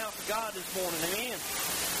God this morning. Amen.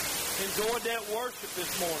 Enjoyed that worship this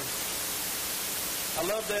morning. I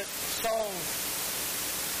love that song.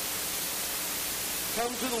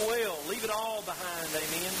 Come to the well. Leave it all behind.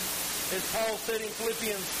 Amen. As Paul said in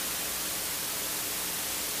Philippians,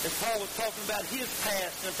 as Paul was talking about his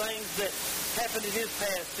past and things that happened in his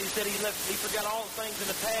past, he said he forgot all the things in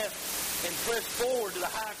the past and pressed forward to the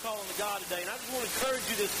high calling of God today. And I just want to encourage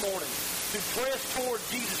you this morning to press toward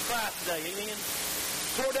Jesus Christ today. Amen.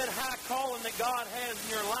 Toward that high calling that God has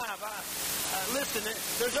in your life. Listen,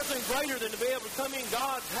 there's nothing greater than to be able to come in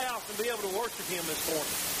God's house and be able to worship Him this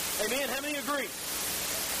morning. Amen. How many agree?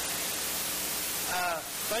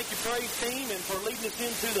 Thank you, praise team, and for leading us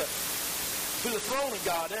into the throne of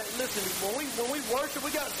God. Listen, when we worship,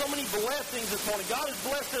 we got so many blessings this morning. God has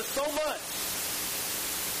blessed us so much.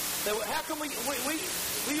 That how can we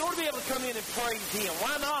ought to be able to come in and praise Him.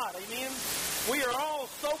 Why not? Amen. We are all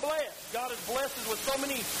so blessed. God has blessed us with so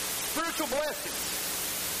many spiritual blessings.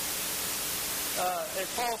 As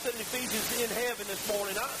Paul said in Ephesians, in heaven this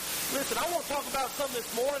morning. Listen, I want to talk about something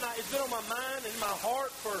this morning. It's been on my mind and my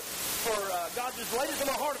heart for God just laid it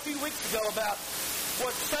on my heart a few weeks ago about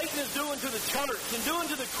what Satan is doing to the church and doing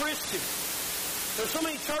to the Christian. There's so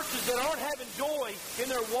many churches that aren't having joy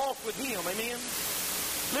in their walk with Him. Amen.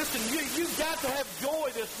 Listen, you've got to have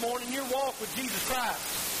joy this morning in your walk with Jesus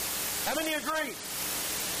Christ. How many agree?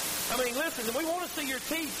 I mean, listen, we want to see your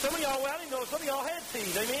teeth. Some of y'all, I didn't know some of y'all had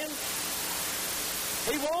teeth. Amen?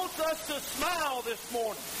 He wants us to smile this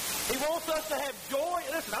morning. He wants us to have joy.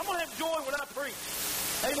 Listen, I'm going to have joy when I preach.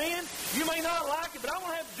 Amen? You may not like it, but I'm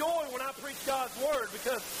going to have joy when I preach God's Word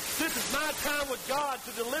because this is my time with God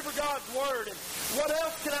to deliver God's Word. And what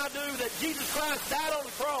else can I do that Jesus Christ died on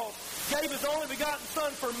the cross, gave His only begotten Son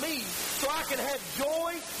for me so I can have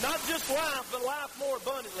joy, not just life, but life more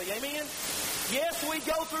abundantly. Amen? Yes, we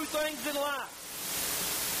go through things in life.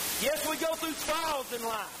 Yes, we go through trials in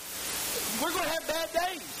life. We're going to have bad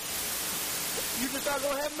days. You're just not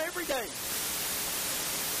going to have them every day.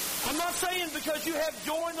 I'm not saying because you have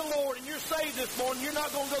joy in the Lord and you're saved this morning, you're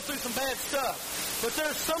not going to go through some bad stuff. But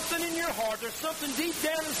there's something in your heart, there's something deep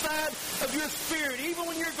down inside of your spirit, even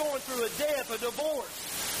when you're going through a death, a divorce,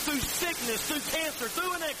 through sickness, through cancer,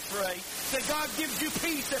 through an x-ray, that God gives you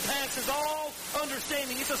peace that passes all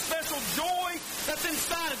understanding. It's a special joy that's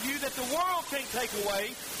inside of you that the world can't take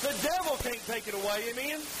away, the devil can't take it away,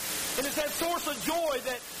 amen? And it's that source of joy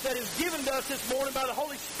that is given to us this morning by the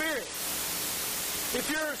Holy Spirit. If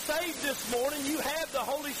you're saved this morning, you have the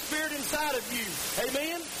Holy Spirit inside of you.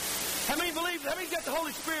 Amen? How many believe? How many's got the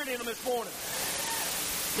Holy Spirit in them this morning?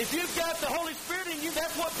 If you've got the Holy Spirit in you,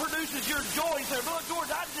 that's what produces your joy. You say, Brother George,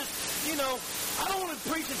 I don't want to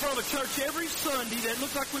preach in front of a church every Sunday that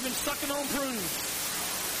looks like we've been sucking on prunes.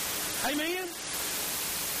 Amen?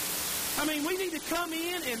 I mean, we need to come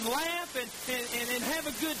in and laugh and have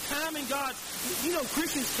a good time in God. You know,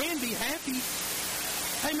 Christians can be happy.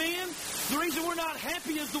 Amen? The reason we're not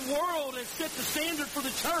happy is the world has set the standard for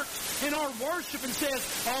the church in our worship and says,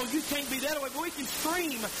 oh, you can't be that way. But we can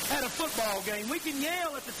scream at a football game. We can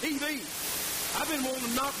yell at the TV. I've been wanting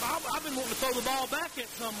to throw the ball back at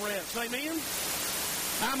some refs. Amen?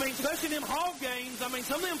 I mean, especially in them hog games. I mean,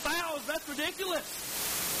 some of them fouls, that's ridiculous.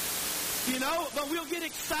 You know, but we'll get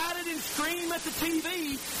excited and scream at the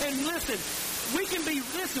TV. And listen, we can be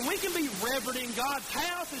reverent in God's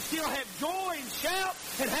house and still have joy and shout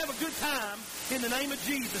and have a good time in the name of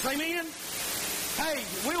Jesus. Amen? Hey,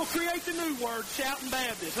 we'll create the new word, shouting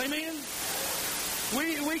Baptist. Amen?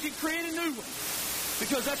 We can create a new one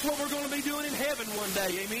because that's what we're going to be doing in heaven one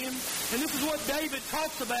day. Amen? And this is what David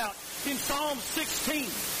talks about in Psalm 16.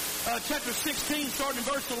 Chapter 16, starting in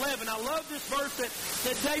verse 11. I love this verse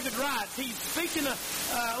that David writes. He's speaking a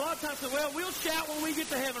lot of times, well, we'll shout when we get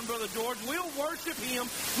to heaven, Brother George. We'll worship Him.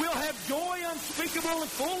 We'll have joy unspeakable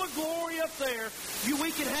and full of glory up there.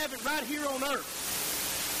 We can have it right here on earth.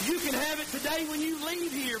 You can have it today when you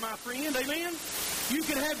leave here, my friend. Amen? You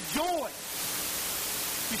can have joy.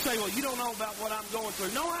 You say, well, you don't know about what I'm going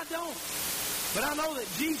through. No, I don't. But I know that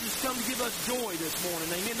Jesus come to give us joy this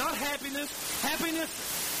morning. Amen? Not happiness. Happiness,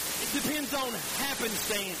 it depends on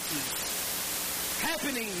happenstances.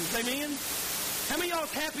 Happenings, amen? How many of y'all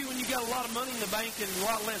is happy when you got a lot of money in the bank and a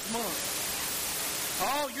lot less money?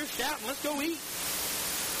 Oh, you're shouting, let's go eat.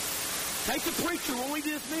 Take the preacher when we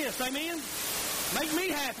dismiss, amen? Make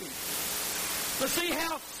me happy. Let's see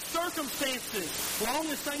how circumstances, as long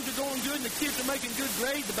as things are going good and the kids are making good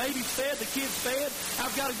grades, the baby's fed, the kid's fed,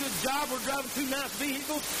 I've got a good job, we're driving 2 nice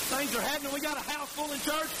vehicles, things are happening, we got a house full in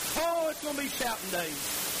church, oh, it's going to be shouting days.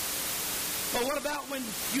 But what about when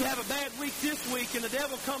you have a bad week this week and the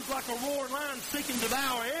devil comes like a roaring lion seeking to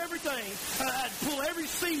devour everything, pull every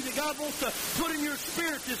seed that God wants to put in your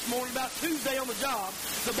spirit this morning about Tuesday on the job.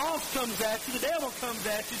 The boss comes at you. The devil comes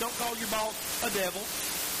at you. Don't call your boss a devil.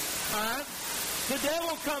 All right? The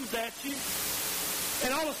devil comes at you,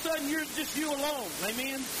 and all of a sudden you're just you alone.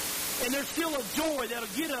 Amen? And there's still a joy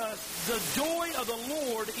that'll get us. The joy of the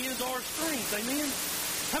Lord is our strength. Amen?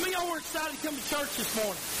 How many of y'all were excited to come to church this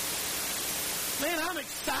morning? Man, I'm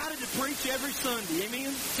excited to preach every Sunday. Amen?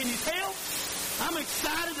 Can you tell? I'm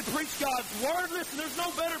excited to preach God's Word. Listen, there's no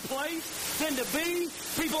better place than to be.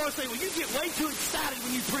 People always say, well, you get way too excited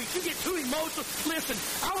when you preach. You get too emotional. Listen,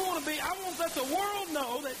 I want to let the world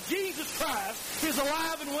know that Jesus Christ is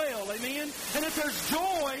alive and well. Amen? And that there's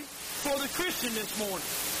joy for the Christian this morning.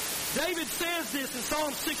 David says this in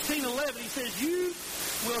Psalm 16:11. He says, you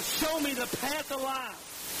will show me the path of life.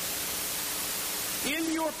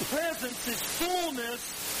 In your presence is fullness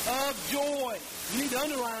of joy. You need to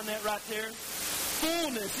underline that right there.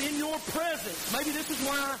 Fullness in your presence. Maybe this is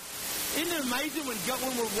why, isn't it amazing when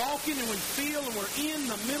we're walking and we feel and we're in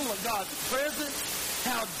the middle of God's presence,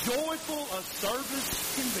 how joyful a service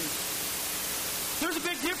can be. There's a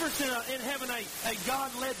big difference in having a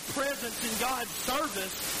God-led presence in God's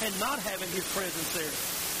service and not having His presence there.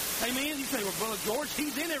 Amen. You say, well, Brother George,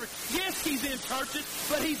 He's in every... Yes, He's in churches,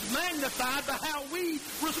 but He's magnified by how we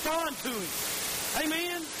respond to Him.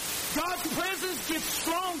 Amen. God's presence gets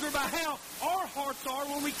stronger by how our hearts are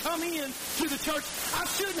when we come in to the church. I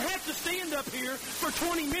shouldn't have to stand up here for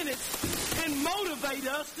 20 minutes and motivate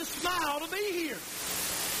us to smile to be here.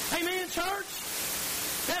 Amen, church?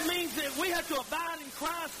 That means that we have to abide in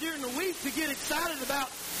Christ during the week to get excited about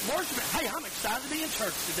worship. Hey, I'm excited to be in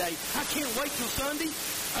church today. I can't wait till Sunday.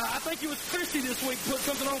 I think it was Christy this week put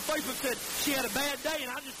something on Facebook, said she had a bad day,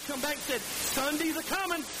 and I just come back and said, Sundays are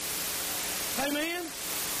coming. Amen?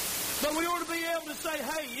 But we ought to be able to say,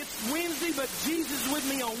 hey, it's Wednesday, but Jesus is with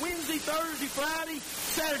me on Wednesday, Thursday, Friday,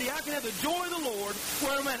 Saturday. I can have the joy of the Lord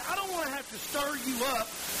where I'm at. I don't want to have to stir you up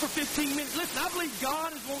for 15 minutes. Listen, I believe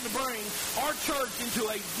God is wanting to bring our church into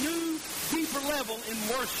a new, deeper level in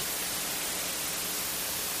worship.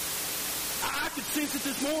 I could sense it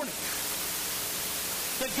this morning.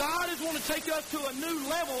 That God is wanting to take us to a new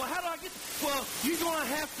level. How do I get? Well, you're going to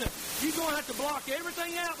have to block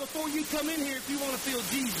everything out before you come in here if you want to feel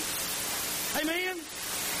Jesus. Amen.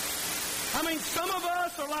 I mean, some of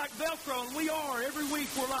us are like Velcro, and we are. Every week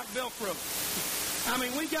we're like Velcro. I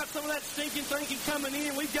mean, we got some of that stinking thinking coming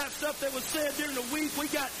in. We've got stuff that was said during the week. We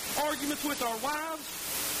got arguments with our wives.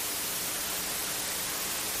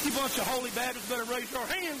 You bunch of holy Baptists better raise your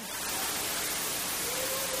hands.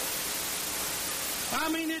 I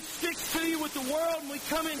mean, it sticks to you with the world, and we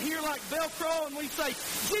come in here like Velcro, and we say,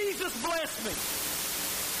 Jesus bless me.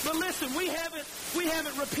 But listen, we haven't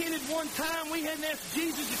repented one time. We hadn't asked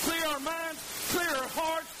Jesus to clear our minds, clear our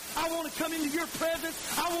hearts. I want to come into your presence.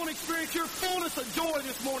 I want to experience your fullness of joy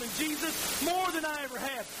this morning, Jesus, more than I ever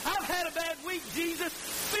have. I've had a bad week, Jesus.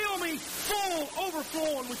 Fill me full,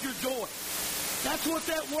 overflowing with your joy. That's what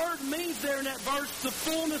that word means there in that verse, the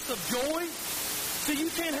fullness of joy. So you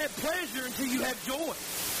can't have pleasure until you have joy.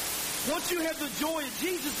 Once you have the joy of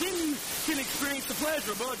Jesus, then you can experience the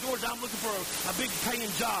pleasure. Brother George, I'm looking for a big paying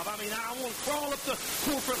job. I mean, I want to crawl up the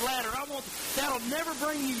corporate ladder. That'll never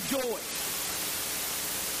bring you joy.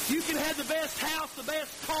 You can have the best house, the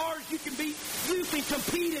best cars. You can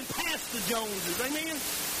compete and pass the Joneses. Amen?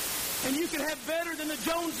 And you can have better than the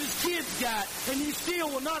Joneses kids got, and you still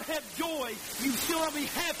will not have joy. You still will be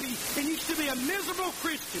happy, and you still be a miserable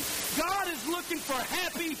Christian. God is looking for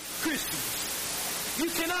happy Christians. You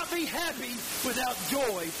cannot be happy without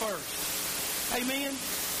joy first. Amen?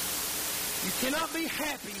 You cannot be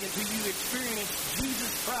happy until you experience Jesus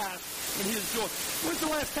Christ and His joy. When's the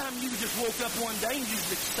last time you just woke up one day and you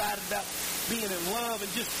was excited about being in love and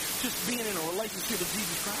just being in a relationship with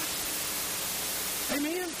Jesus Christ?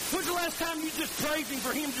 Amen? When's the last time you just praised Him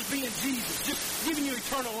for Him just being Jesus, just giving you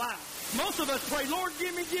eternal life? Most of us pray, Lord,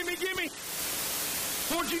 give me.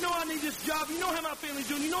 Lord, you know I need this job. You know how my family's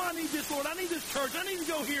doing. You know I need this, Lord. I need this church. I need to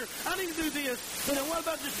go here. I need to do this. And then what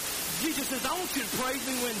about this? Jesus says, I want you to praise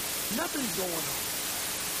me when nothing's going on.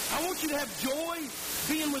 I want you to have joy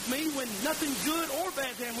being with me when nothing good or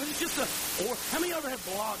bad happens. It's just how many of you ever have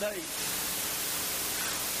blah days?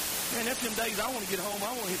 Man, that's them days I want to get home.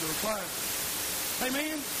 I want to hit the recliner.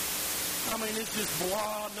 Amen? I mean, it's just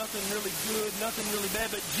blah, nothing really good, nothing really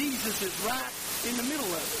bad, but Jesus is right in the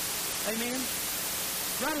middle of it. Amen?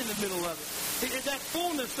 Right in the middle of it. That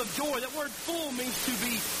fullness of joy, that word full means to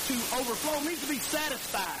overflow, means to be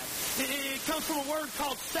satisfied. It comes from a word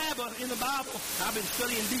called Sabbath in the Bible. I've been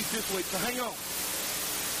studying deep this week, so hang on.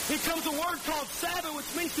 It comes a word called Sabbath, which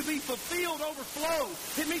means to be fulfilled, overflow.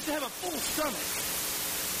 It means to have a full stomach.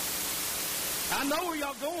 I know where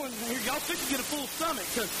y'all going here. Y'all should get a full stomach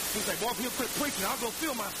because you say, boy, if he'll quit preaching, I'll go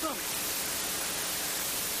fill my stomach.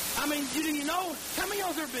 I mean, you know, how many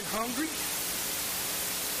of y'all have ever been hungry?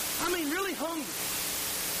 I mean, really hungry.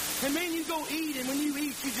 And man, you go eat, and when you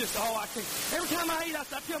eat, you just, I can't. Every time I eat, I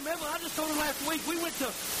tell Evelyn, I just told her last week, we went to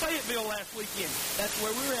Fayetteville last weekend. That's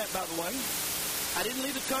where we were at, by the way. I didn't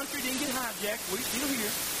leave the country, didn't get hijacked. We're still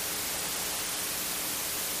here.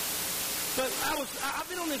 But I've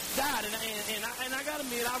been on this diet, and I got to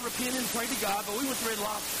admit, I repented and prayed to God, but we went to Red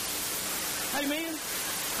Lobster. Amen.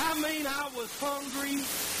 I mean, I was hungry,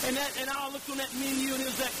 and I looked on that menu, and it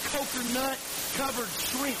was that coconut-covered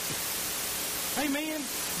shrimp. Amen.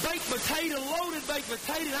 Baked potato, loaded baked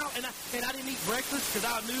potato, and I didn't eat breakfast because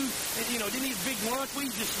I knew, didn't eat big lunch. We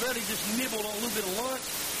just really just nibbled on a little bit of lunch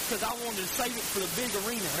because I wanted to save it for the big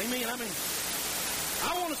arena. Amen. I mean,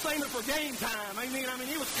 I want to save it for game time. Amen. I mean,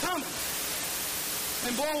 it was coming.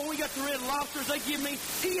 And boy, when we got the Red Lobsters, he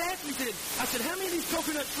asked me, I said, how many of these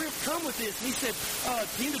coconut shrimp come with this? And he said,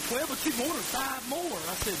 10 to 12, but you ordered 5 more.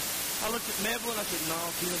 I looked at Neville, and I said, no,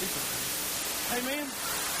 10 will be fine. Amen.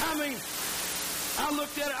 I mean, I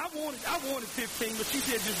looked at it. I wanted 15, but she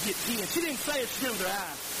said just get 10. She didn't say it. She did with her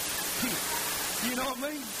eyes. You know what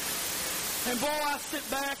I mean? And boy, I sit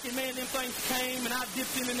back, and man, them things came, and I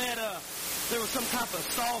dipped them in that, there was some type of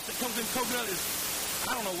sauce that comes in coconut.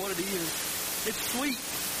 I don't know what it is. It's sweet.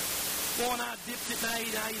 Boy, and I dipped it,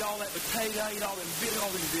 and I ate all that potato. I ate all them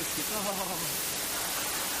biscuits. Oh.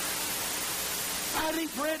 I'd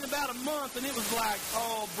eat bread in about a month, and it was like,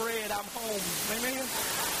 bread, I'm home. Amen?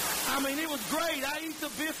 I mean, it was great. I eat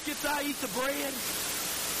the biscuits. I eat the bread.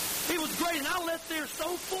 It was great, and I left there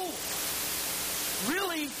so full.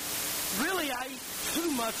 Really, I ate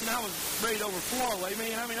too much, and I was ready to overflow.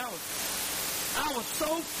 Amen? I mean, I was so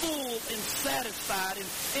full and satisfied,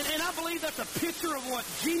 and I believe that's a picture of what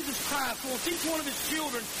Jesus Christ wants each one of his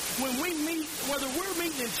children when we meet, whether we're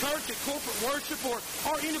meeting in church at corporate worship or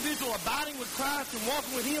our individual abiding with Christ and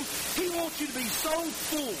walking with him. He wants you to be so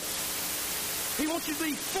full. He wants you to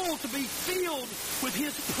be full, to be filled with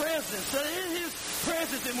his presence. That in his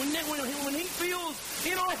presence, and when he fills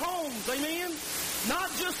in our homes, amen,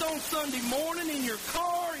 not just on Sunday morning, in your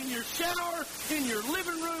car, in your shower, in your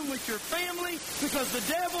living room with your family, because the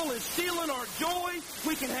devil is stealing our joy.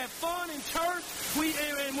 We can have fun in church.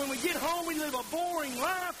 And when we get home, we live a boring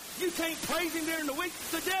life. You can't praise him during the week.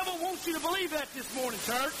 The devil wants you to believe that this morning,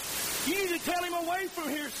 church. You need to tell him away from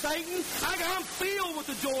here, Satan. I'm filled with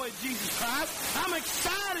the joy of Jesus Christ. I'm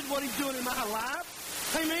excited what he's doing in my life.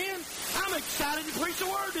 Amen. I'm excited to preach the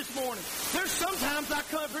word this morning. There's sometimes I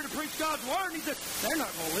come up here to preach God's word, and he says, they're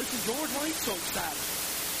not going to listen, George. Why are you so excited?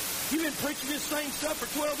 You've been preaching this same stuff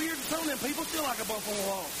for 12 years, and some of them people still like a bump on the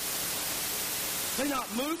wall. They're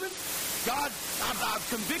not moving. God, I've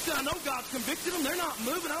convicted. I know God's convicted them. They're not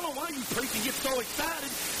moving. I don't know why you preach and get so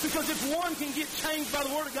excited, because if one can get changed by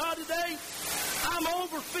the word of God today, I'm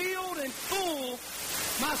overfilled and full.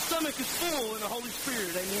 My stomach is full in the Holy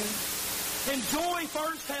Spirit. Amen. And joy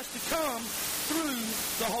first has to come through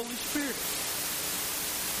the Holy Spirit.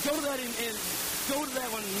 Go to that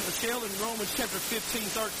one, Michelle, in Romans chapter 15,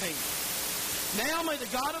 13. Now may the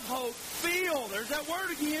God of hope fill. There's that word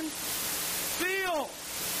again. Fill.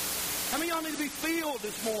 How many of y'all need to be filled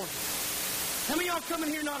this morning? How many of y'all coming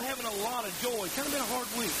here not having a lot of joy? It's kind of been a hard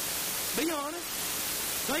week. Be honest.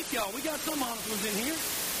 Thank y'all. We got some honest ones in here.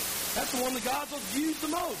 That's the one that God will use the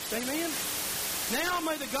most. Amen. Now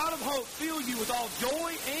may the God of hope fill you with all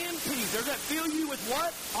joy and peace. There's that, fill you with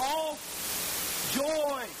what? All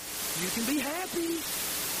joy. You can be happy.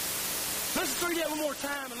 Let's read that one more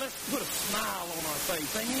time, and let's put a smile on our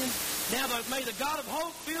face. Amen. Now may the God of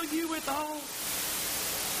hope fill you with all.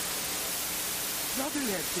 Y'all do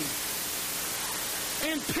that too.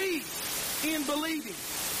 And peace in believing,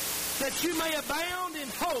 that you may abound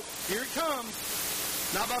in hope. Here it comes.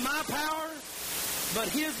 Not by my power,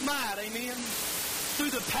 but his might. Amen.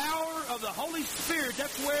 Through the power of the Holy Spirit,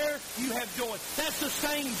 that's where you have joy. That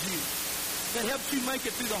sustains you. That helps you make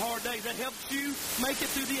it through the hard days. That helps you make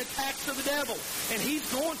it through the attacks of the devil. And he's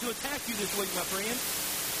going to attack you this week, my friend.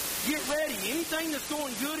 Get ready. Anything that's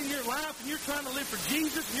going good in your life and you're trying to live for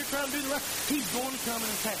Jesus and you're trying to do the right, he's going to come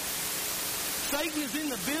and attack. Satan is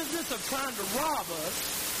in the business of trying to rob us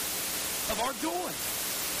of our joy.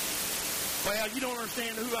 Well, you don't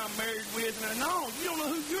understand who I'm married with. And no, you don't know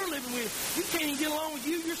who you're living with. You can't even get along with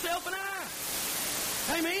you, yourself, and I.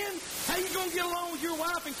 Amen? How you going to get along with your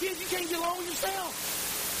wife and kids? You can't get along with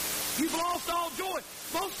yourself. You've lost all joy.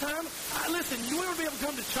 Most times, listen, you ever be able to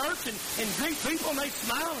come to church and greet people and they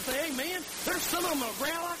smile and say, amen? There's some of them that'll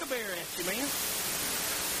growl like a bear at you, man.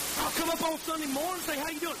 I'll come up on Sunday morning and say, how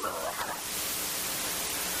you doing?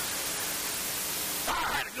 I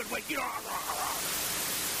had a good week.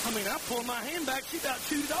 I mean, I pulled my hand back. She about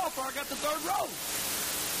chewed it off before I got the third row.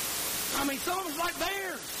 I mean, some of us like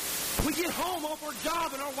bears. We get home off our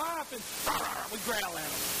job and our wife and we growl at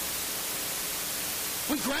them.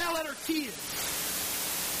 We growl at our kids.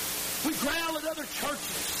 We growl at other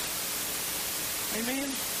churches. Amen?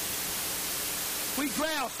 We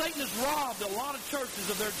growl. Satan has robbed a lot of churches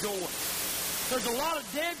of their joy. There's a lot of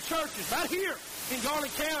dead churches right here in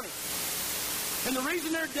Garland County. And the reason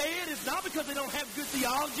they're dead is not because they don't have good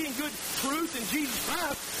theology and good truth in Jesus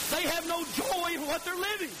Christ. They have no joy in what they're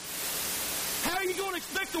living. How are you going to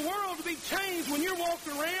expect the world to be changed when you're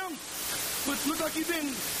walking around with look like you've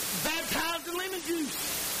been baptized in lemon juice?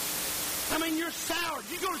 I mean, you're sour.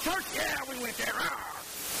 Did you go to church? Yeah, we went there.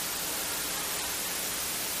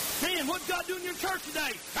 Man, what's God doing in your church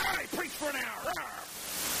today? Hey, preach for an hour.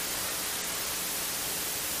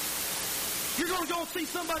 You're going to go see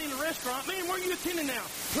somebody in a restaurant. Man, where are you attending now?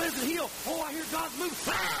 Pleasant Hill. Oh, I hear God's moving.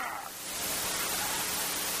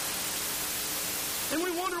 And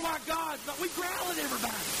we wonder why God's not. We growl at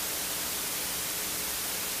everybody.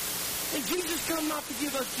 And Jesus come not to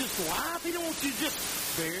give us just life. He don't want you to just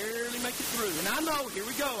barely make it through. And I know, here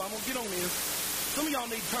we go. I'm going to get on this. Some of y'all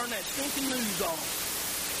need to turn that stinking news off.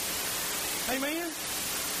 Amen?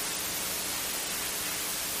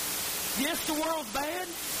 Yes, the world's bad.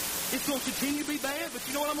 It's going to continue to be bad. But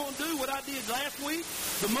you know what I'm going to do? What I did last week,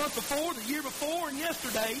 the month before, the year before, and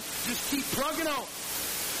yesterday, just keep plugging on.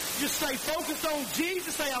 Just stay focused on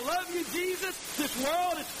Jesus. Say, I love you, Jesus. This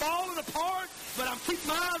world is falling apart, but I'm keeping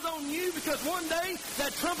my eyes on you because one day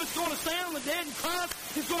that trumpet's going to sound. The dead in Christ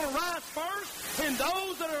is going to rise first. And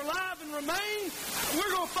those that are alive and remain,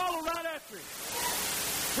 we're going to follow right after him.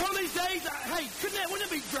 One of these days, wouldn't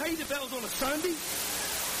it be great if that was on a Sunday?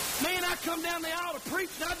 Man, I come down the aisle to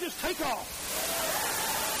preach and I just take off.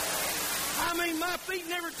 I mean, my feet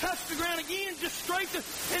never touch the ground again, just straight to,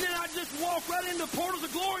 and then I just walk right into the portals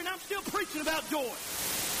of glory, and I'm still preaching about joy.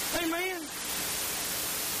 Amen?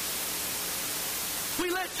 We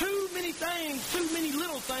let too many things, too many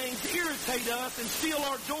little things irritate us and steal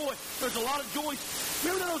our joy. There's a lot of joy.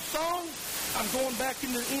 Remember those songs? I'm going back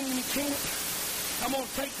into the enemy camp. I'm going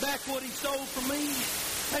to take back what he stole from me.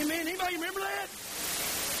 Amen? Anybody remember that?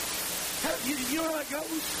 You know how that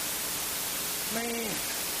goes? Man.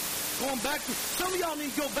 Going back to, some of y'all need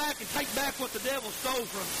to go back and take back what the devil stole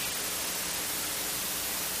from you.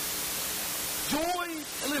 Joy,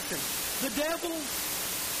 listen, the devil,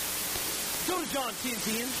 go to John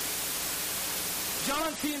 10:10. John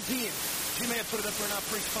 10:10. She may have put it up there and I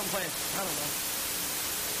preached some class. I don't know.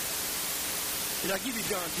 Did I give you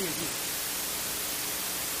John 10:10?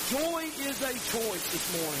 Joy is a choice this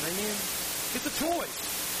morning. Amen? It's a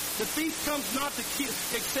choice. The thief comes not to kill,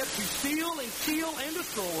 except to steal and kill and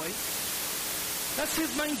destroy. That's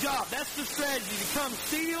his main job. That's the strategy, to come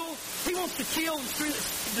steal. He wants to kill and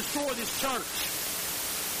destroy this church.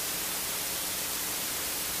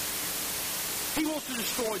 He wants to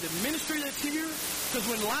destroy the ministry that's here. Because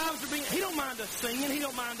when lives are being, he don't mind us singing. He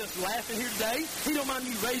don't mind us laughing here today. He don't mind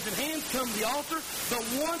you raising hands, come to the altar. But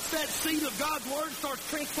once that seed of God's Word starts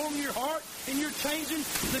transforming your heart and you're changing,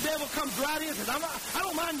 the devil comes right in and says, I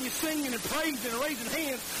don't mind you singing and praising and raising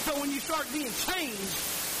hands. But when you start being changed,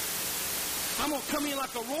 I'm going to come in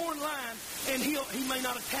like a roaring lion, and he may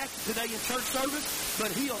not attack you today in church service,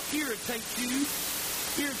 but he'll irritate you,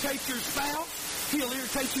 irritate your spouse. He'll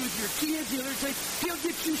irritate you with your kids. He'll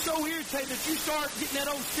get you so irritated that you start getting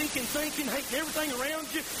that old stinking thinking, hating everything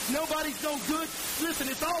around you. Nobody's no good.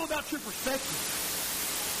 Listen, it's all about your perspective.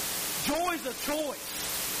 Joy's a choice.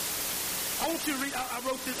 I want you to read, I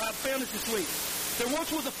wrote this, I found this week. There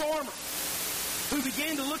once was a farmer who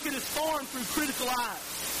began to look at his farm through critical eyes.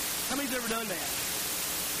 How many's ever done that?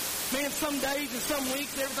 Man, some days and some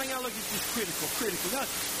weeks, everything I look at is just critical. Now,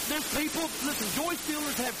 there's people, listen, joy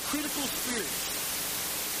stealers have critical spirits.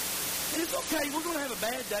 And it's okay, we're going to have a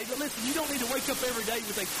bad day, but listen, you don't need to wake up every day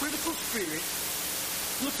with a critical spirit,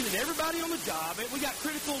 looking at everybody on the job. We got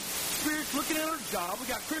critical spirits looking at our job.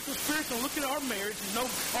 We got critical spirits looking at our marriages. No,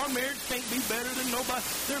 our marriage can't be better than nobody.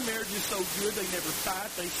 Their marriage is so good, they never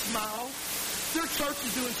fight, they smile. Their church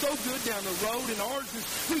is doing so good down the road, and ours is,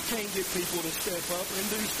 we can't get people to step up and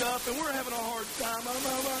do stuff, and we're having a hard time.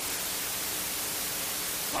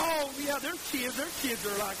 Oh, yeah, their kids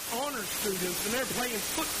are like honor students, and they're playing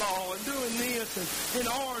football and doing this, and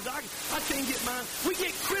ours, I can't get mine. We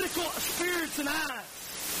get critical spirits and eyes.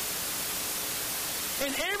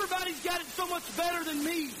 And everybody's got it so much better than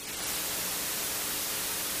me.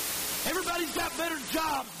 Everybody's got better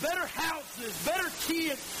jobs, better houses, better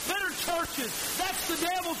kids, better churches. That's the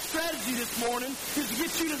devil's strategy this morning, is to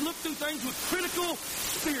get you to look through things with critical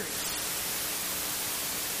spirits.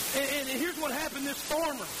 And here's what happened. This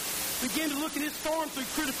farmer began to look at his farm through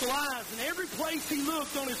critical eyes. And every place he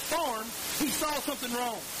looked on his farm, he saw something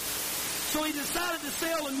wrong. So he decided to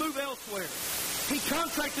sell and move elsewhere. He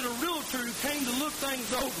contracted a realtor who came to look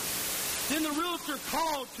things over. Then the realtor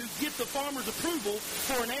called to get the farmer's approval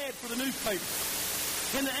for an ad for the newspaper.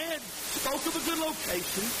 And the ad spoke of a good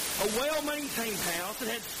location, a well-maintained house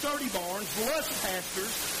that had sturdy barns, lush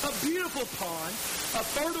pastures, a beautiful pond, a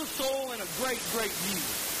fertile soil, and a great, great view.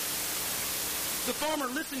 The farmer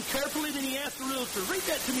listened carefully, then he asked the realtor, read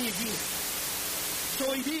that to me again. So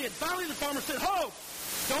he did. Finally, the farmer said, "Ho!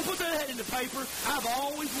 Don't put that ad in the paper. I've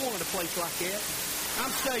always wanted a place like that. I'm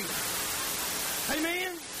staying."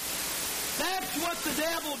 Amen? That's what the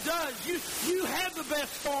devil does. You have the best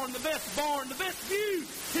farm, the best barn, the best view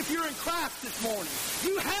if you're in Christ this morning.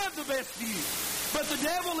 You have the best view. But the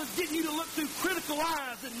devil is getting you to look through critical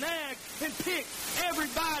eyes and nag and pick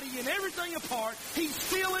everybody and everything apart. He's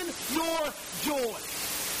stealing your joy.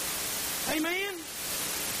 Amen?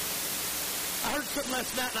 I heard something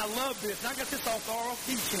last night, and I love this. And I got this off the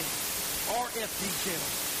RFD channel. RFD channel.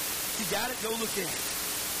 You got it? Go look at it.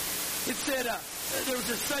 It said, there was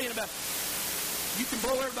this saying about, you can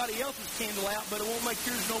blow everybody else's candle out, but it won't make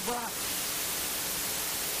yours no brighter.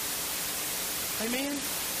 Amen?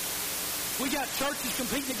 We got churches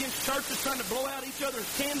competing against churches trying to blow out each other's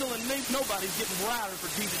candle, and nobody's getting brighter for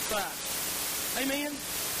Jesus Christ. Amen?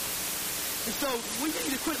 And so we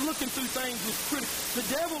need to quit looking through things with critics. The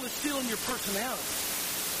devil is stealing your personality.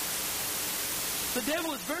 The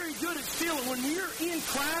devil is very good at stealing. When you're in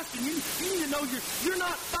Christ, and you need to know you're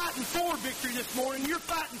not fighting for victory this morning. You're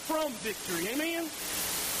fighting from victory. Amen?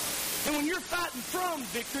 And when you're fighting from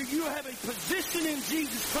victory, you have a position in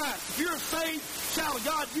Jesus Christ. If you're a saved child of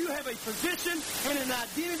God, you have a position and an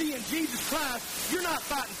identity in Jesus Christ. You're not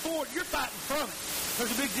fighting for it. You're fighting from it.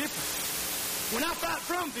 There's a big difference. When I fight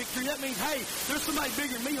from victory, that means, hey, there's somebody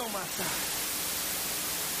bigger than me on my side.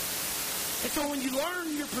 And so when you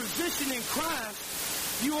learn your position in Christ,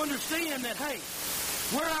 you understand that, hey,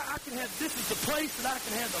 where I can have, this is the place that I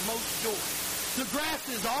can have the most joy. The grass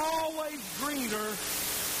is always greener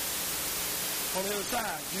on the other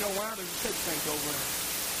side. You know why? There's a septic tank over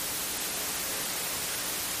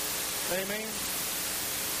there. Amen?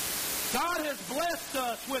 God has blessed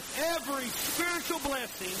us with every spiritual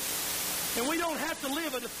blessing, and we don't have to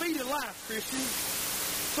live a defeated life, Christians.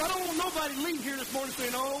 So I don't want nobody to leave here this morning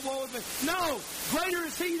saying, oh, woe is me. No, greater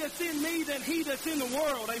is he that's in me than he that's in the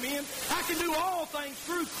world. Amen? I can do all things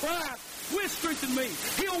through Christ, which strengthens me.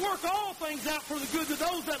 He'll work all things out for the good of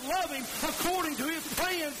those that love him according to his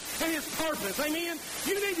plans and his purpose. Amen?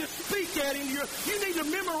 You need to speak at him. You need to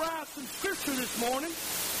memorize some scripture this morning.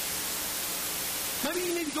 Maybe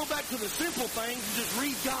you need to go back to the simple things and just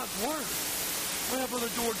read God's word. Well,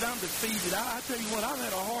 Brother George, I'm defeated. I tell you what, I've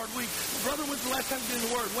had a hard week. Brother, when's the last time you did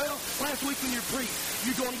the word? Well, last week when you preached.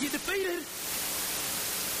 You're going to get defeated.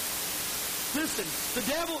 Listen,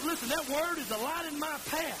 that word is a light in my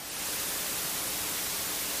path.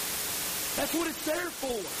 That's what it's there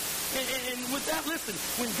for. And with that, listen,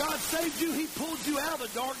 when God saved you, he pulled you out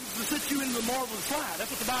of the darkness to set you into the marvelous light.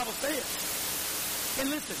 That's what the Bible says. And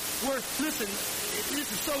listen, this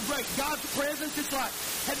is so great. God's presence, it's like,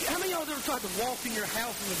 how many of y'all ever tried to walk in your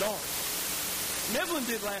house in the dark? Nevlin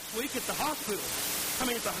did last week at the hospital. At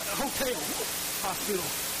the hospital.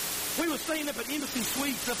 We were staying up at Embassy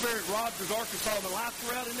Suites up there at Rogers, Arkansas, and the lights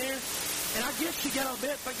were out in there. And I guess she got out of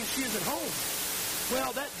bed thinking she was at home.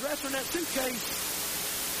 Well, that dresser and that suitcase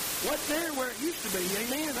wasn't there where it used to be.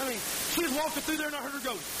 Amen? She was walking through there and I heard her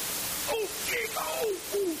go,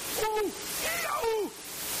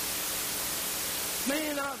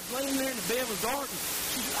 Man, I was laying there and the bed was dark. And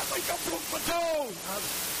she said, I think I broke my toe. I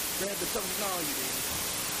grabbed the something. No, you didn't.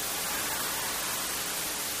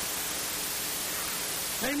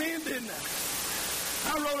 Amen, didn't I?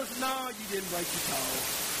 I wrote her and said, no, you didn't break your toe.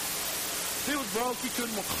 If it was broke, you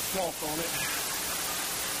couldn't walk on it.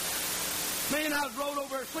 Man, I was rolled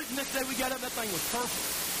over there sleeping. The next day we got up, that thing was perfect.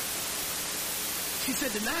 She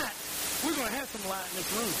said, tonight, we're going to have some light in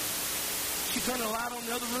this room. She turned the light on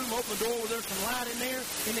the other room, opened the door where there's some light in there,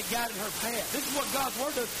 and it guided her path. This is what God's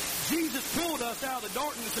word does. Jesus pulled us out of the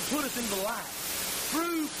darkness and put us into the light.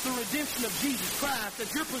 through the redemption of Jesus Christ, as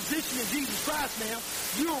you're positioned in Jesus Christ now,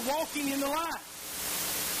 you are walking in the light.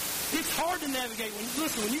 It's hard to navigate.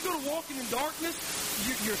 When you go to walking in darkness,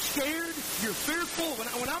 you're scared, you're fearful.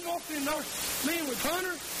 When I'm walking in darkness, man, with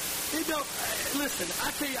Hunter, listen,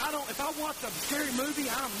 I tell you, if I watch a scary movie,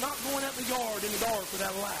 I'm not going out in the yard in the dark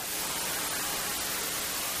without a light.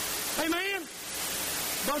 Amen?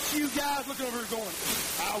 Bunch of you guys looking over here going,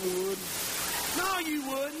 I would. No, you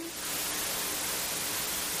wouldn't.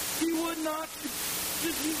 You would not.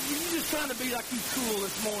 You're just trying to be like you cool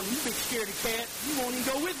this morning. You big scaredy cat. You won't even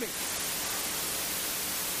go with me.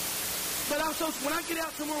 But when I get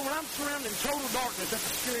out somewhere when I'm surrounded in total darkness, that's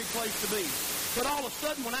a scary place to be. But all of a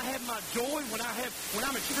sudden, when I have my joy, when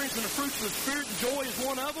I'm experiencing the fruits of the Spirit, and joy is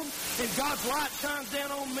one of them, and God's light shines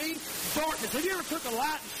down on me, darkness. Have you ever took a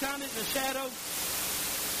light and shined it in the shadow?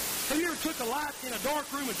 Have you ever took a light in a dark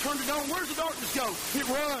room and turned it on? Where's the darkness go? It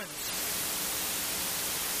runs.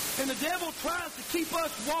 And the devil tries to keep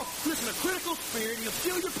us listen, a critical spirit, he'll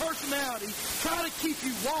steal your personality, try to keep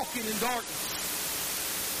you walking in darkness.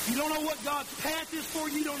 You don't know what God's path is for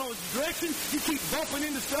you. You don't know His direction. You keep bumping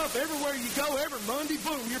into stuff everywhere you go. Every Monday,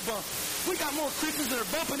 boom, you're bumping. We got more Christians that are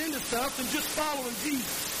bumping into stuff than just following Jesus.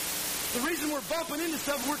 The reason we're bumping into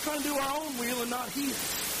stuff, we're trying to do our own will and not His.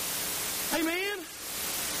 Amen?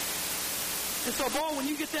 And so, boy, when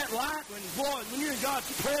you get that light, when you're in God's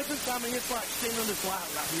presence, I mean, it's like standing on this light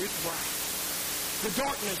right here. It's bright. The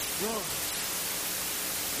darkness runs.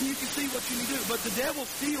 You can see what you need to do. But the devil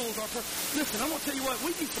steals our Listen, I'm going to tell you what. We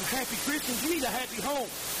need some happy Christians. You need a happy home.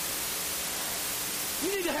 You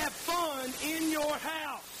need to have fun in your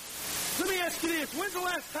house. Let me ask you this. When's the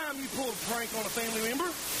last time you pulled a prank on a family member?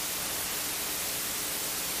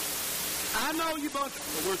 I know you bunch of...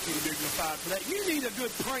 Well, we're too dignified for that. You need a good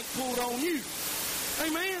prank pulled on you.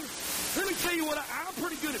 Amen? Let me tell you what. I'm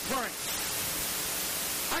pretty good at pranks.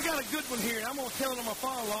 I got a good one here, and I'm going to tell it on my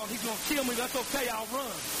father-in-law. He's going to kill me. That's okay. I'll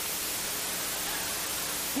run.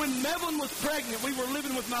 When Melvin was pregnant, we were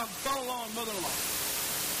living with my father-in-law and mother-in-law.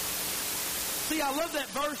 See, I love that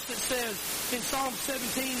verse that says in Psalm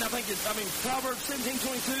 17, Proverbs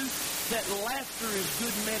 17:22, that laughter is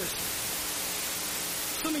good medicine.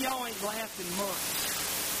 Some of y'all ain't laughed in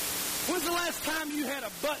months. When's the last time you had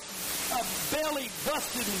a belly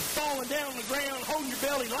busted and falling down on the ground, holding your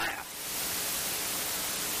belly, laugh?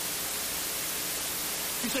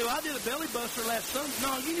 You say, well, I did a belly buster last Sunday.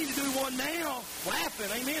 No, you need to do one now. Laughing,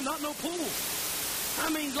 amen, not no pool.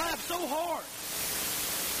 I mean, laugh so hard.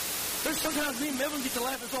 There's sometimes me and Melvin get to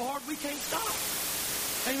laughing so hard we can't stop.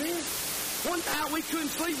 Amen. One time we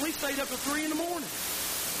couldn't sleep. We stayed up till 3 in the morning.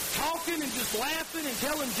 Talking and just laughing and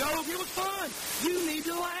telling jokes. It was fun. You need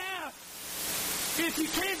to laugh. If you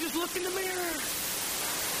can't, just look in the mirror.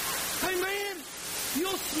 Amen.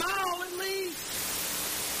 You'll smile at least.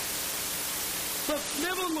 But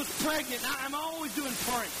Neville was pregnant. I'm always doing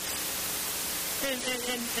pranks.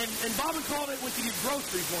 And Bobby called it went to get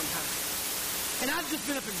groceries one time. And I'd just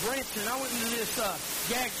been up in Branson. I went into this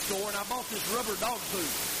gag store, and I bought this rubber dog food.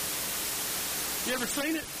 You ever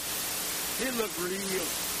seen it? It looked real.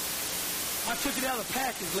 I took it out of the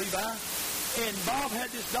package, Levi. And Bob had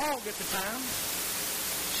this dog at the time.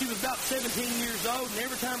 She was about 17 years old, and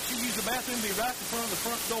every time she used the bathroom, it'd be right in front of the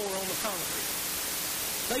front door on the concrete.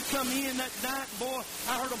 They come in that night, and boy,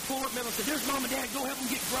 I heard them pull up and said, there's Mom and Dad, go help them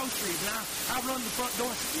get groceries. And I run to the front door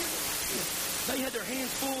and said, yeah. They had their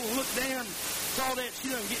hands full and looked down and saw that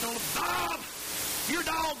she done getting on the Bob, your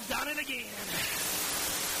dog's done it again.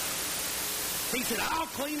 He said, I'll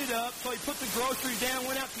clean it up. So he put the groceries down,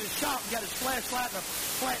 went out to his shop, and got his flashlight and a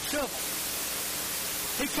flat shovel.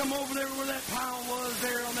 He come over there where that pile was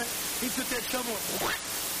there on that. He took that shovel and whack.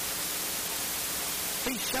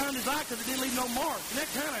 He shined his eye because it didn't leave no mark. And that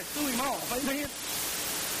kind of threw him off. Amen?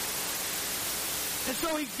 And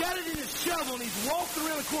so he's got it in his shovel, and he's walking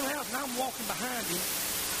around the corner of the house, and I'm walking behind him.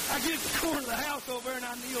 I get to the corner of the house over there, and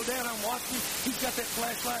I kneel down. I'm watching him. He's got that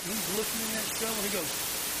flashlight, and he's looking in that shovel, and he goes,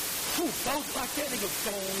 whew, throws it like that, and he goes,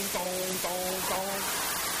 dong, dong, dong, dong.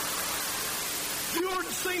 You ought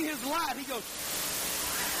to see his light. He goes,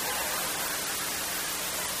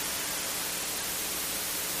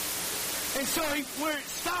 and so where it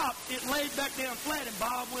stopped, it laid back down flat, and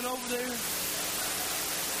Bob went over there.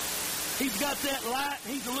 He's got that light,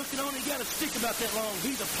 and he's looking on it. He got a stick about that long.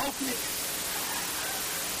 He's poking it.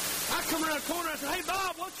 I come around the corner, I said, hey,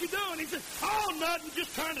 Bob, what you doing? He said, oh, nothing,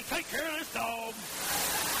 just trying to take care of this dog.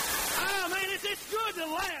 Ah, man, it's good to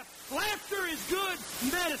laugh. Laughter is good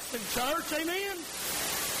medicine, church, amen?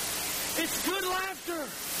 It's good laughter.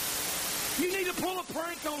 You need to pull a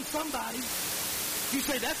prank on somebody. You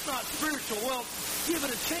say, that's not spiritual. Well, give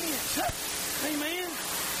it a chance. Amen.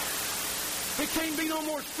 It can't be no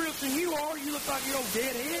more spiritual than you are. You look like your old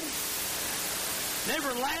deadhead.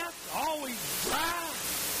 Never laugh. Always dry.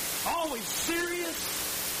 Always serious.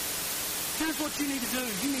 Here's what you need to do.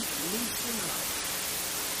 You need to loosen up.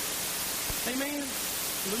 Amen.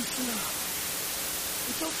 Loosen up.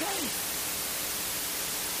 It's okay.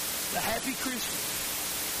 The happy Christian.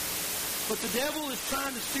 But the devil is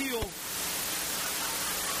trying to steal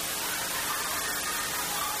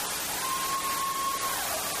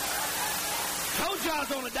told you I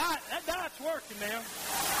was on a diet. That diet's working now.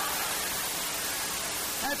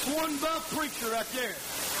 That's one buff preacher right there.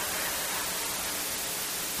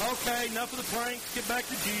 Okay, enough of the pranks. Get back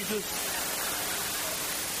to Jesus.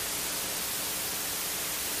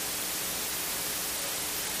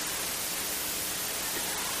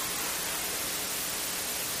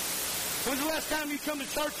 When's the last time you come to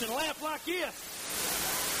church and laugh like this?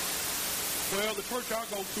 Well, the church I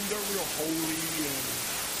go to, they're real holy and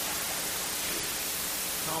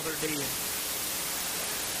all they're dead.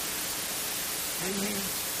 Amen.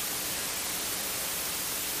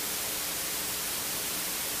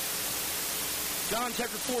 John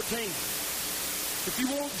chapter 14. If you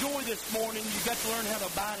want joy this morning, you've got to learn how to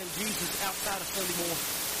abide in Jesus outside of Sunday morning.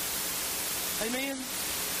 Amen?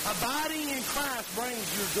 Abiding in Christ brings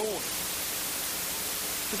your joy.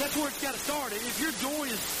 Because that's where it's got to start. If your joy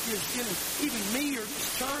is in even me or this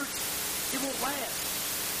church, it won't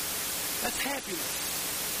last. That's happiness.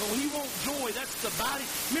 But when you want joy, that's the body.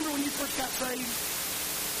 Remember when you first got saved?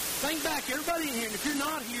 Think back, everybody in here, and if you're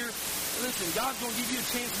not here, listen, God's going to give you a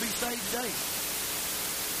chance to be saved today.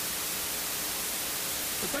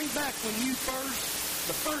 But think back when you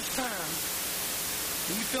the first time,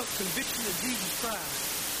 when you felt conviction of Jesus Christ,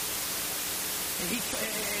 and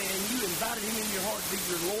you invited him into your heart to be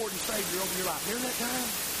your Lord and Savior over your life. Remember that time?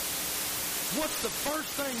 What's the first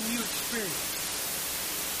thing you experienced?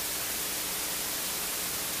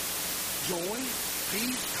 Joy,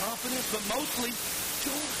 peace, confidence, but mostly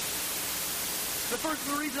joy.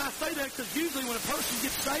 The reason I say that is because usually when a person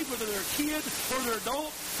gets saved, whether they're a kid or they're adult,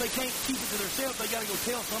 they can't keep it to themselves. They got to go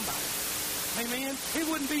tell somebody. Amen. It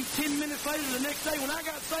wouldn't be 10 minutes later the next day. When I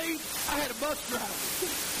got saved, I had a bus driver.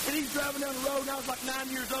 And he's driving down the road, and I was like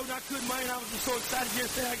 9 years old, and I couldn't wait. I was just so excited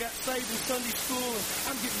yesterday. I got saved in Sunday school,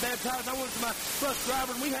 and I'm getting baptized. I went to my bus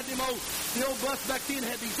driver, and we had the old bus back then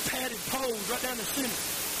had these padded poles right down the center.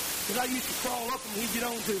 Because I used to crawl up and he'd get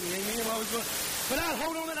on to me. Amen. But I'd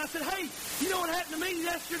hold on and I said, hey, you know what happened to me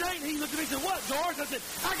yesterday? And he looked at me and said, what, George? I said,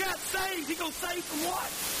 I got saved. He goes, saved from what?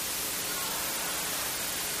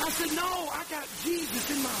 I said, no, I got Jesus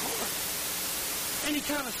in my heart. And he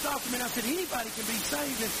kind of stopped me and I said, anybody can be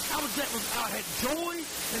saved. And I had joy,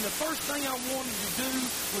 and the first thing I wanted to do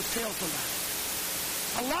was tell somebody.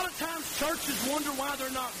 A lot of times churches wonder why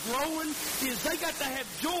they're not growing is they got to have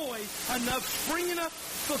joy enough, springing up,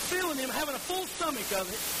 fulfilling them, having a full stomach of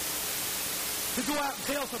it to go out and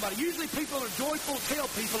tell somebody. Usually people are joyful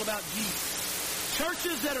tell people about Jesus.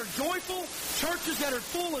 Churches that are joyful, churches that are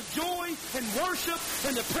full of joy and worship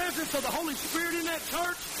and the presence of the Holy Spirit in that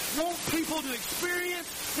church want people to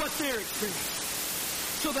experience what they're experiencing.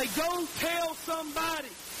 So they go tell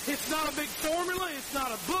somebody. It's not a big formula. It's not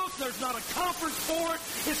a book. There's not a conference for it.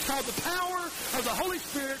 It's called the power of the Holy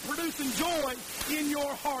Spirit producing joy in your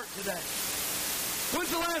heart today. When's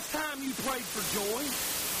the last time you prayed for joy?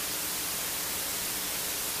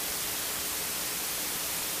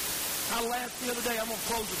 I laughed the other day. I'm going to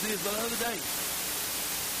close with this. But the other day,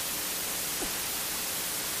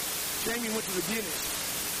 Jamie went to the dentist.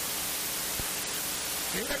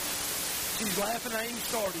 She's laughing. I ain't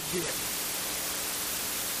started yet.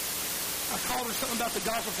 I called her something about the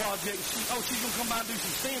Gospel Project. She's going to come by and do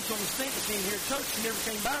some stamps on the stamp machine here at church. She never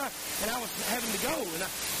came by, and I was having to go. And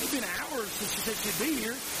it'd been hours since she said she'd be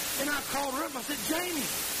here. And I called her up, and I said, Jamie,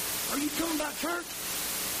 are you coming by church?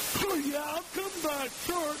 Oh, yeah, I'm coming by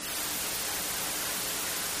church.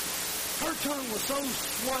 Her tongue was so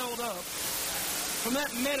swelled up from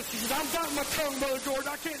that medicine. She said, I've got my tongue, Brother George.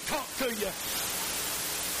 I can't talk to you.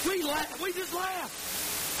 We just laughed.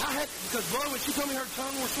 Because, boy, when she told me her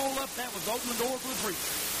tongue was swollen up, that was opening the door for the preacher.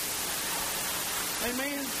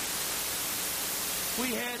 Amen.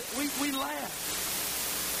 We laughed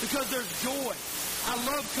because there's joy. I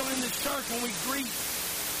love coming to this church when we greet.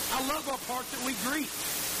 I love our part that we greet.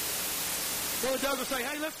 Brother Doug will say,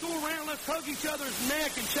 hey, let's go around, let's hug each other's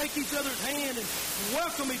neck and shake each other's hand and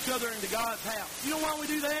welcome each other into God's house. You know why we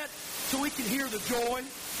do that? So we can hear the joy.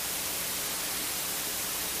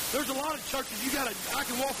 There's a lot of churches I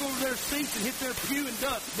can walk over their seats and hit their pew and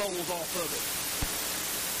dust bowls off of it.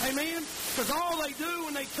 Amen? Because all they do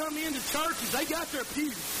when they come into church is they got their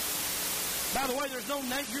pew. By the way, there's no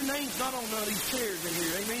name. Your name's not on none of these chairs in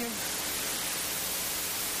here. Amen?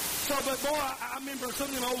 So, but boy, I remember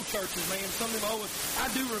some of them old churches, man. Some of them old.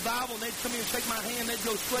 I'd do revival, and they'd come in and shake my hand. They'd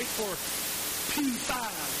go straight for pew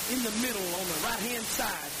 5 in the middle on the right-hand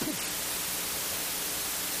side.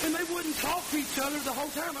 And they wouldn't talk to each other the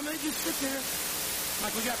whole time. I mean, they'd just sit there.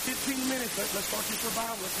 Like, we got 15 minutes. Let's start this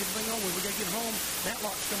revival. Let's get everything on. We got to get home.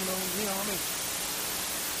 Matlock's coming on. You know what I mean?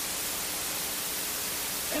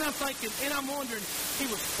 And I'm thinking, and I'm wondering, he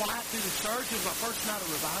was quiet through the church. It was my first night of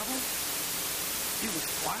revival. He was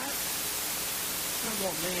quiet. I'm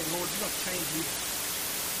going, man, Lord, you're going to change me.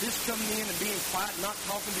 This coming in and being quiet and not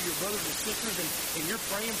talking to your brothers and sisters, and you're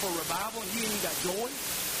praying for revival, and you ain't even got joy.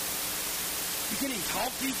 You can't even talk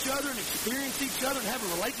to each other and experience each other and have a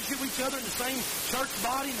relationship with each other in the same church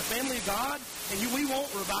body and the family of God, and we want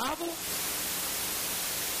revival.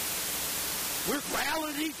 We're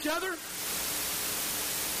growling at each other.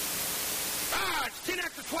 It's 10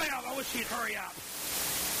 after 12. I wish he'd hurry up.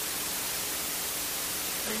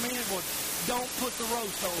 Amen. Well, don't put the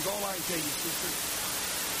roast on. All I can tell you, sister.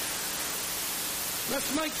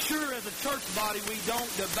 Let's make sure as a church body we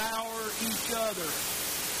don't devour each other.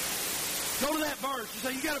 Go to that verse. You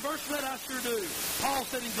say, you got a verse for that? I sure do. Paul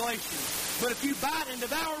said in Galatians, but if you bite and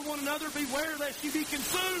devour one another, beware lest you be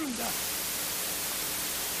consumed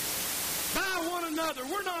by one another.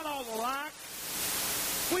 We're not all alike.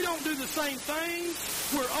 We don't do the same things.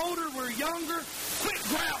 We're older. We're younger. Quit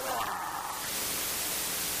growling.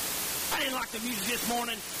 I didn't like the music this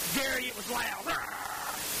morning. Gary, it was loud.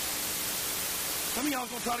 Some of y'all are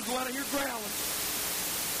going to try to go out of here growling.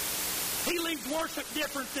 He leads worship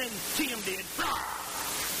different than Tim did.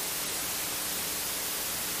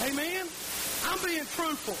 Amen? I'm being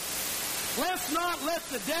truthful. Let's not let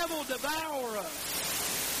the devil devour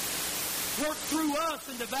us. Work through us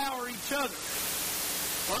and devour each other.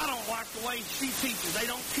 Well, I don't like the way she teaches. They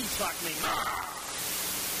don't teach like me.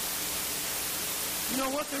 You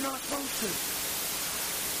know what? They're not supposed to.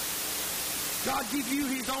 God gives you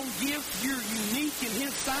his own gifts. You're unique in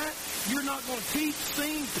his sight. You're not going to teach,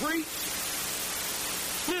 sing, preach.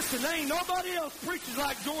 Listen, there ain't nobody else preaches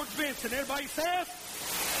like George Benson. Everybody says,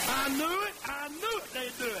 I knew it. I knew it.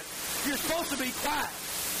 They'd do it. You're supposed to be quiet.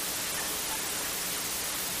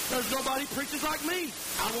 There's nobody preaches like me.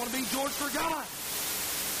 I want to be George for God.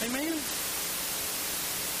 Amen?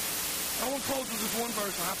 I want to close with this one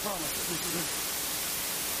verse, and I promise that this is it.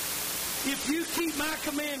 If you keep my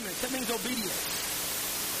commandments, that means obedience.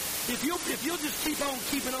 If you'll just keep on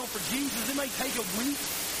keeping on for Jesus, it may take a week,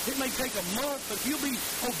 it may take a month, but if you'll be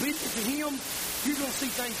obedient to him, you're going to see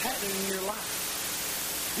things happening in your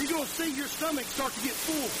life. You're going to see your stomach start to get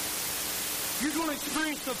full. You're going to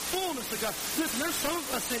experience the fullness of God. Listen, there's some of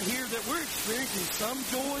us in here that we're experiencing some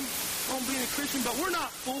joy on being a Christian, but we're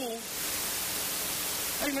not full.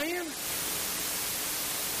 Amen?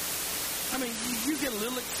 I mean, you get a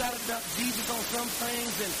little excited about Jesus on some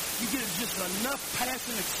things, and you get just enough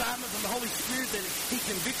passion and excitement from the Holy Spirit that he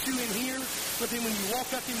convicts you in here, but then when you walk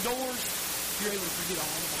out them doors, you're able to forget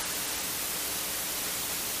all about it.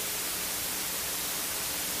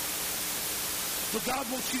 But God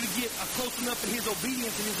wants you to get close enough in his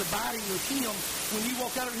obedience and his abiding with him when you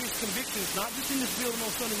walk out of his convictions, not just in this building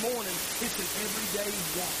on Sunday morning, it's an everyday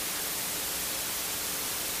walk.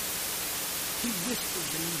 He whispers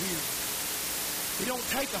and you hear him. He don't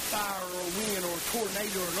take a fire or a wind or a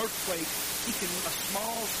tornado or an earthquake. He can, a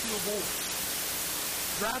small, still voice.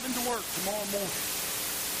 Driving to work tomorrow morning.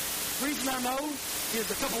 The reason I know is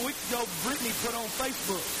a couple of weeks ago, Brittany put on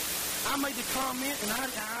Facebook. I made the comment, and I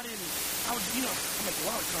make a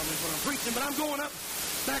lot of comments when I'm preaching, but I'm going up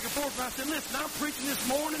back and forth, and I said, listen, I'm preaching this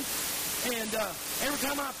morning, and every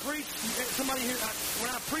time I preach, somebody here,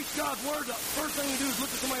 when I preach God's word, the first thing you do is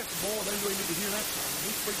look at somebody and say, boy, they really need to hear that sermon.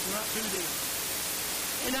 He's preaching right to them.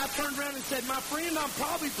 And I turned around and said, my friend, I'm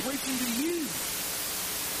probably preaching to you.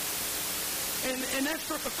 And that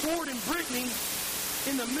struck a chord in Brittany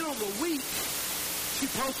in the middle of the week. She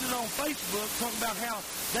posted it on Facebook talking about how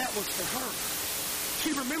that was for her.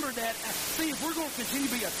 She remembered that. See, if we're going to continue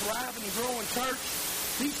to be a thriving and growing church,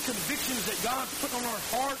 these convictions that God's put on our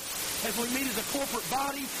hearts as we meet as a corporate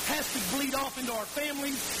body has to bleed off into our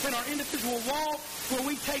families and our individual walk where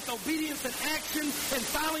we take obedience and action and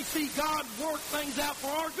finally see God work things out for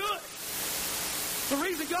our good. The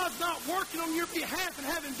reason God's not working on your behalf and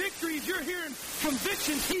having victory is you're hearing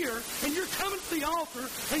convictions here, and you're coming to the altar,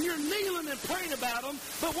 and you're kneeling and praying about them.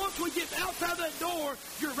 But once we get outside that door,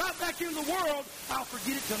 you're right back in the world. I'll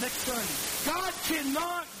forget it till next Sunday. God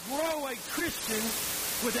cannot grow a Christian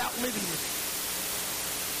without living with him.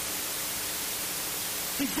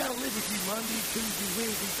 He He's got to live with you Monday, Tuesday,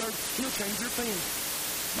 Wednesday, Thursday. He'll change your family.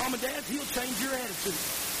 Mom and Dad, He'll change your attitude.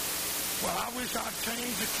 Well, I wish I'd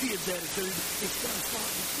change the kids' attitude. It's got to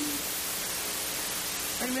start with you.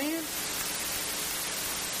 Amen?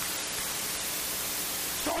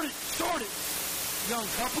 Start it. Young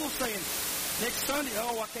couple saying, next Sunday, I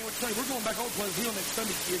can't wait to say, we're going back over to Pleasant Hill next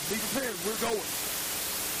Sunday, kids. Be prepared. We're going.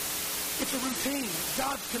 It's a routine.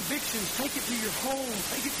 God's convictions. Take it to your home.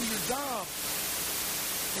 Take it to your job.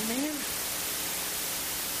 Amen?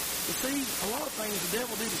 You see, a lot of things the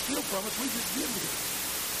devil didn't steal from us. We just give them.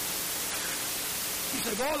 You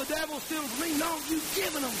say, boy, the devil steals from me. No, you've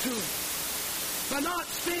given them to him. By not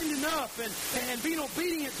standing up and being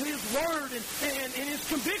obedient to His Word and His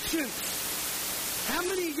convictions. How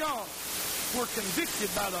many of y'all were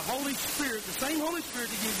convicted by the Holy Spirit, the same Holy Spirit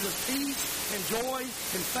that gives us peace and joy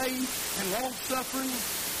and faith and long-suffering,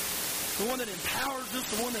 the one that empowers us,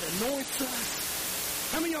 the one that anoints us?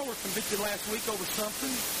 How many of y'all were convicted last week over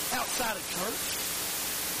something outside of church?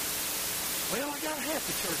 Well, I got half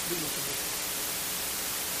the church being convicted.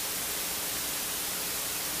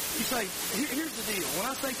 You say, here's the deal.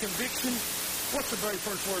 When I say conviction, what's the very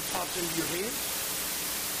first word that pops into your head?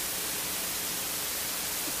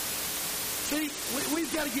 See,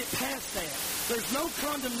 we've got to get past that. There's no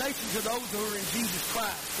condemnation to those who are in Jesus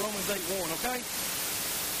Christ. Romans 8:1, okay?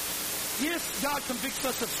 Yes, God convicts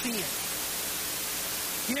us of sin.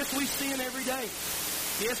 Yes, we sin every day.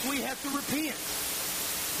 Yes, we have to repent.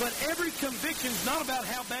 But every conviction is not about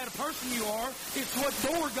how bad a person you are. It's what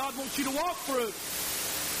door God wants you to walk through.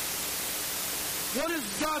 What is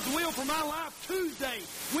God's will for my life Tuesday,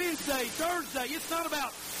 Wednesday, Thursday? It's not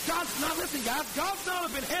about, God's not, listen guys, God's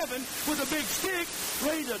not up in heaven with a big stick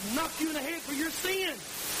ready to knock you in the head for your sin.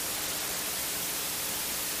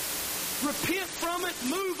 Repent from it,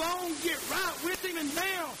 move on, get right with Him, and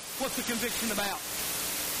now what's the conviction about?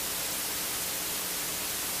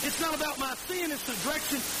 It's not about my sin, it's the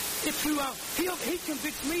direction. It's who He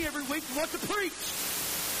convicts me every week of what to preach.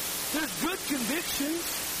 There's good convictions.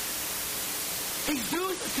 He's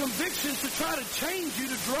doing the convictions to try to change you,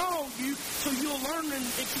 to draw you, so you'll learn and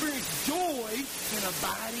experience joy in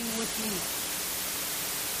abiding with Him.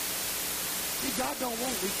 See, God don't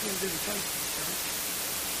want weekend visitations, church.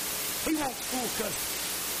 He wants full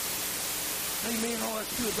custody. Amen. Oh, that's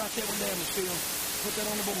good. Write that one down, Miss Phil. Put that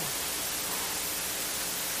on the board.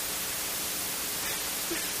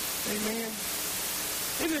 Amen.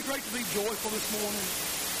 Isn't it great to be joyful this morning?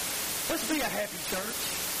 Let's be a happy church.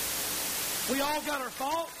 We all got our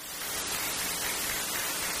faults.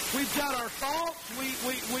 We've got our faults.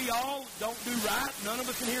 We all don't do right. None of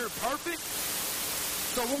us in here are perfect.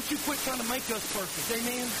 So won't you quit trying to make us perfect?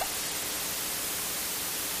 Amen?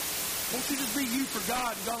 Won't you just be you for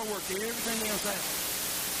God and God will work everything else out?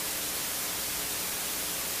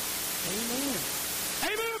 Amen.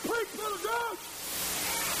 Amen. Preach, Brother George.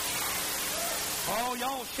 Oh,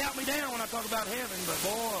 y'all shout me down when I talk about heaven, but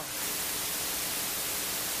boy,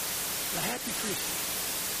 the happy Christian.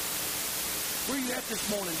 Where are you at this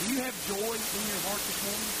morning? Do you have joy in your heart this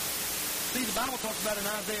morning? See, the Bible talks about in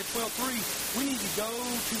Isaiah 12:3, we need to go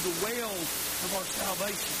to the wells of our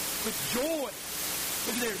salvation with joy.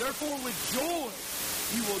 Look at there. Therefore, with joy,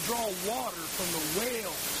 you will draw water from the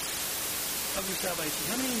wells of your salvation.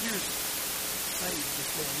 How many of you are saved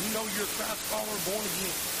this morning? You know you're a Christ follower, born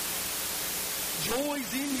again. Joy's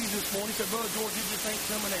in you this morning. You said, Brother George, it just ain't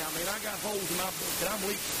coming out. Man, I got holes in my book and I'm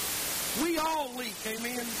leaking. We all leak,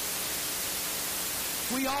 amen?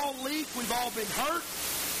 We all leak. We've all been hurt,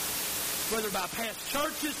 whether by past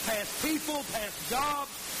churches, past people, past jobs,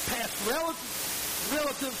 past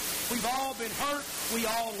relatives. We've all been hurt. We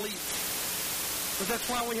all leak. But that's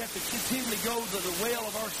why we have to continually go to the well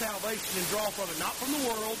of our salvation and draw from it. Not from the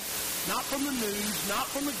world, not from the news, not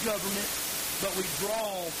from the government, but we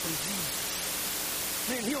draw from Jesus.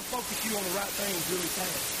 Man, He'll focus you on the right things really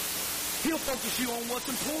fast. He'll focus you on what's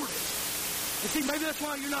important. You see, maybe that's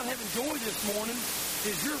why you're not having joy this morning,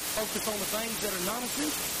 is you're focused on the things that are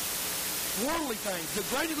non-essential. Worldly things. The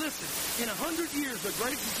greatest, listen, in 100 years, the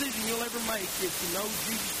greatest decision you'll ever make is to know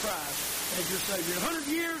Jesus Christ as your Savior. In 100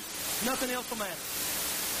 years, nothing else will matter.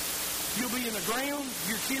 You'll be in the ground,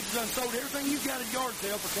 your kids done sold everything you've got at yard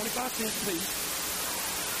sale for 25 cents a piece.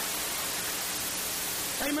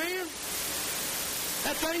 Amen?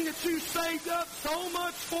 That thing that you saved up so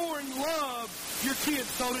much for and loved, your kids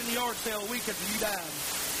sold it in the yard sale a week after you died.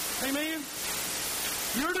 Amen?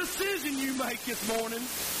 Your decision you make this morning,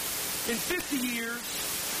 in 50 years,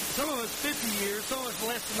 some of us 50 years, some of us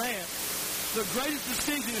less than that, the greatest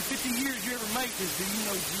decision in 50 years you ever make is, do you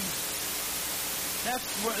know Jesus? That's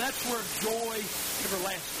where joy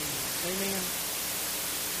everlasting is. Amen?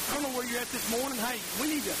 I don't know where you're at this morning. Hey,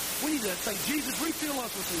 we need to say, Jesus, refill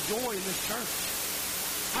us with some joy in this church.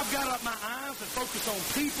 I've got up my eyes and focus on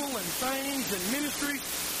people and things and ministries.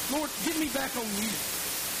 Lord, get me back on you.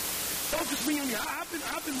 Focus me on you. I've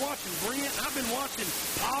been watching Brent, I've been watching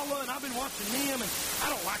Paula, and I've been watching them, and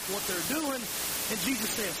I don't like what they're doing. And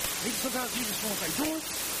Jesus says, sometimes Jesus won't say, George,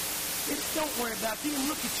 don't worry about them.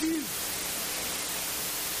 Look at you.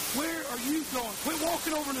 Where are you going? Quit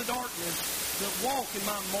walking over in the darkness, but walk in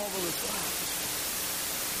my marvelous light.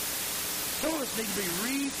 Some of us need to be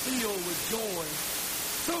refilled with joy.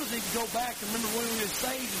 Some of us need to go back and remember when we were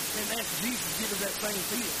saved and ask Jesus to give us that same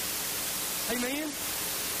feeling. Amen?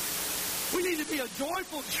 We need to be a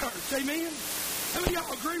joyful church. Amen? How many of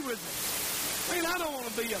y'all agree with me? Man, I don't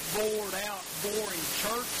want to be a bored out, boring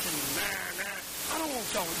church. And I don't want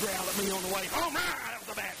y'all to growl at me on the way home. That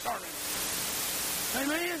was a bad sermon.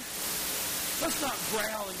 Amen? Let's not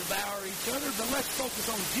growl and devour each other, but let's focus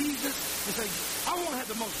on Jesus and say, I want to have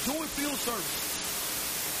the most joy-filled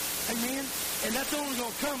service. Amen? And that's only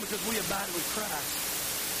going to come because we abided with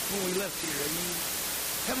Christ when we left here. Amen?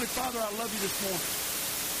 Heavenly Father, I love you this morning.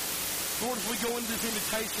 Lord, as we go into this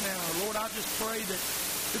invitation hour, Lord, I just pray that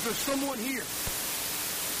if there's someone here,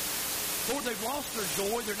 Lord, they've lost their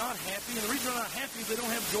joy, they're not happy, and the reason they're not happy is they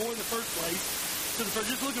don't have joy in the first place. So if they're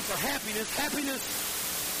just looking for happiness,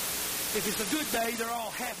 if it's a good day, they're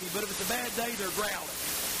all happy, but if it's a bad day, they're growling.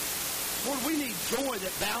 Lord, we need joy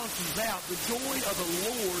that balances out. The joy of the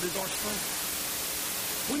Lord is our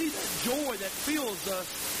strength. We need that joy that fills us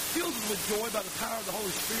with joy by the power of the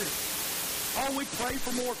Holy Spirit. Oh, we pray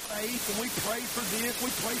for more faith, and we pray for this.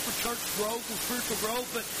 We pray for church growth and spiritual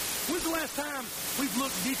growth. But when's the last time we've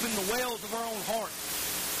looked deep in the wells of our own heart?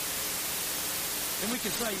 And we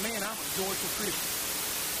can say, man, I'm a joyful Christian.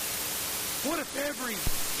 What if every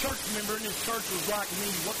church member in this church was like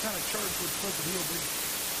me? What kind of church would Pleasant Hill be?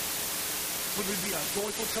 Would we be a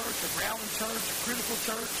joyful church, a growling church, a critical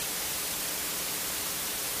church?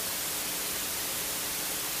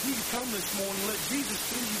 You can come this morning and let Jesus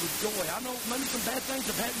fill you with joy. I know maybe some bad things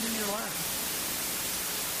have happened in your life.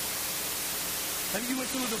 Maybe you went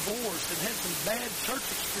through a divorce and had some bad church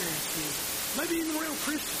experiences. Maybe even around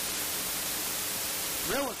Christians.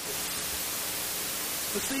 Relatives.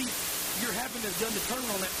 But see, you're having to done to turn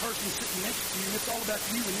on that person sitting next to you, and it's all about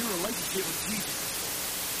you and your relationship with Jesus.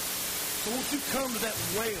 So won't you come to that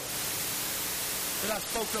well that I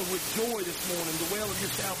spoke of with joy this morning, the well of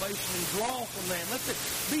your salvation, and draw from that. Let it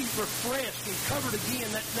be refreshed and covered again,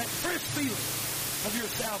 that fresh feeling of your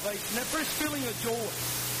salvation, that fresh feeling of joy.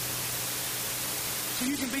 So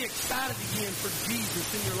you can be excited again for Jesus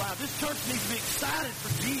in your life. This church needs to be excited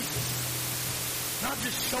for Jesus. Not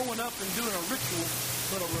just showing up and doing a ritual,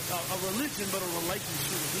 but a religion, but a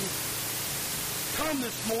relationship with Him. Come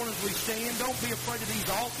this morning as we stand. Don't be afraid of these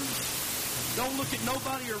altars. Don't look at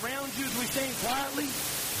nobody around you as we stand quietly.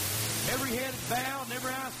 Every head is bowed and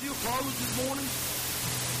every eye is still closed this morning.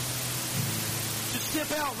 Just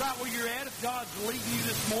step out right where you're at if God's leading you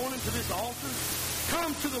this morning to this altar.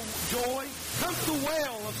 Come to the joy. Come to the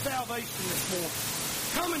well of salvation this morning.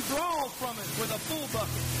 Come and draw from it with a full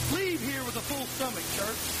bucket. Leave here with a full stomach,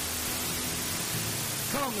 church.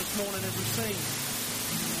 Come this morning as we sing.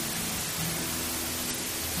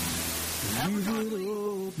 Leave it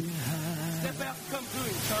all behind. Step out and come to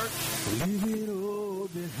Him, church. Leave it all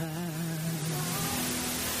behind.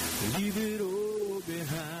 Leave it all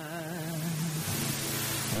behind.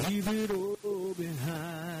 Leave it all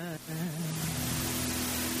behind.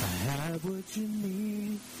 I have what you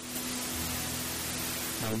need.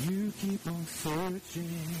 Now you keep on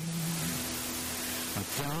searching.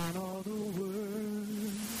 I've done all the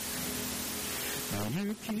work. Now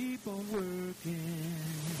you keep on working.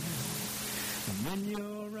 And when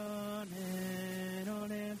you're running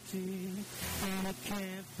on empty and I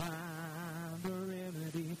can't find the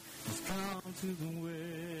remedy, just come to the well.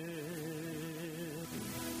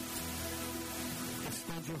 You can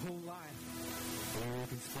spend your whole life, or you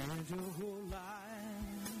can spend your whole life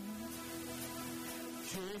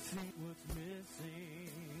chasing what's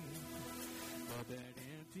missing, but that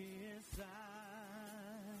empty inside,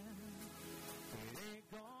 it ain't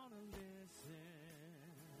gone.